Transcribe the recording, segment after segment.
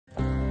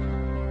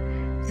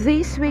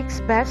This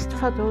week's best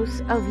photos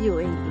of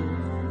UAE.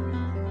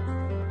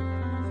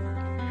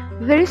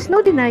 There is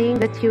no denying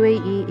that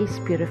UAE is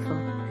beautiful.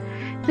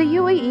 The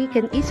UAE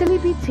can easily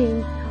be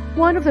deemed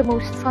one of the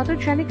most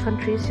photogenic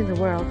countries in the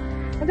world,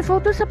 and the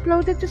photos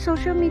uploaded to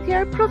social media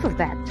are proof of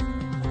that.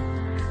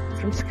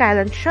 From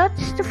skyline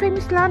shots to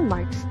famous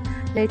landmarks,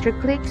 nature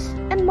clicks,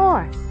 and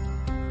more.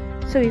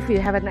 So if you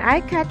have an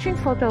eye-catching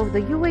photo of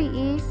the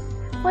UAE,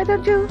 why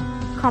don't you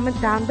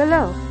comment down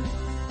below?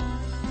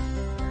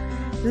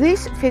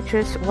 This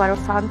features water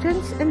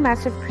fountains and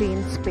massive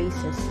green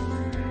spaces.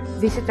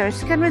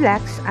 Visitors can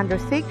relax under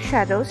thick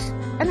shadows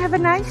and have a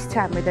nice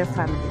time with their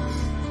families.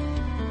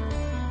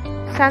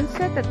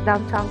 Sunset at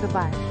Downtown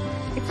Dubai.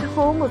 It's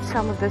home of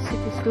some of the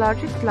city's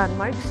largest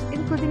landmarks,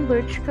 including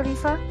Burj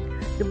Khalifa,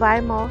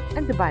 Dubai Mall,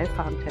 and Dubai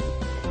Fountain.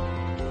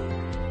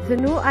 The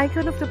new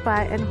icon of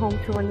Dubai and home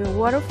to a new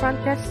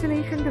waterfront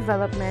destination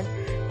development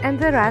and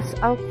the Ras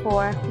Al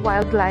Khor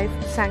Wildlife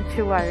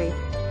Sanctuary.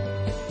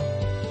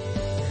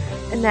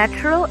 A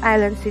natural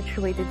island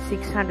situated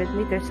 600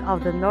 meters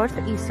off the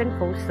northeastern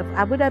coast of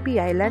Abu Dhabi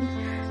Island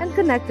and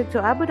connected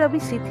to Abu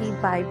Dhabi City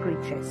by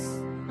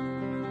bridges.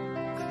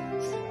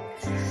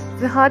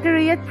 The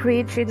Hodariyat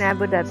Bridge in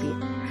Abu Dhabi.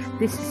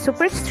 This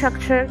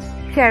superstructure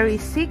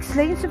carries 6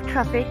 lanes of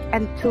traffic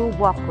and 2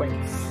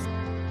 walkways.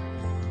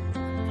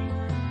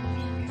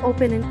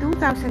 Opened in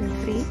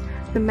 2003,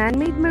 the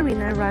man-made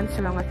marina runs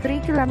along a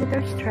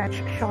 3-kilometer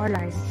stretch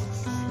shoreline.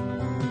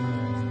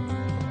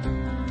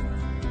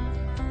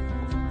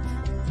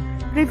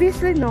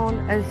 Previously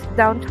known as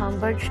Downtown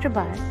Burj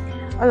Dubai,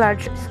 a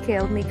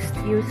large-scale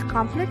mixed-use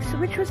complex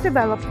which was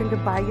developed in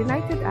Dubai,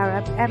 United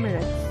Arab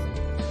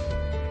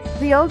Emirates.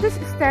 The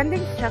oldest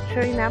standing structure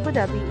in Abu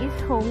Dhabi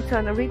is home to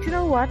an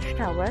original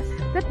watchtower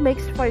that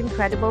makes for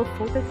incredible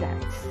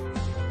photographs.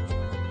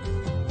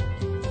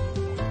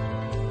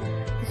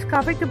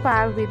 Discover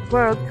Dubai with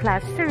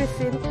world-class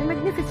tourism and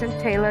magnificent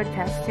tailored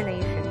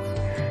destinations.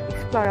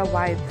 Explore a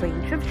wide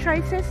range of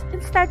choices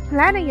and start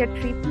planning your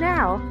trip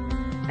now.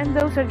 And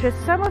those are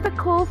just some of the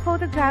cool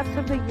photographs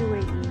of the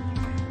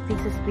UAE. This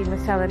has been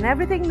Macel and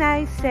Everything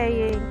Nice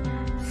saying,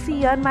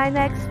 see you on my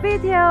next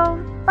video.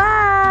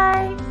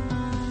 Bye!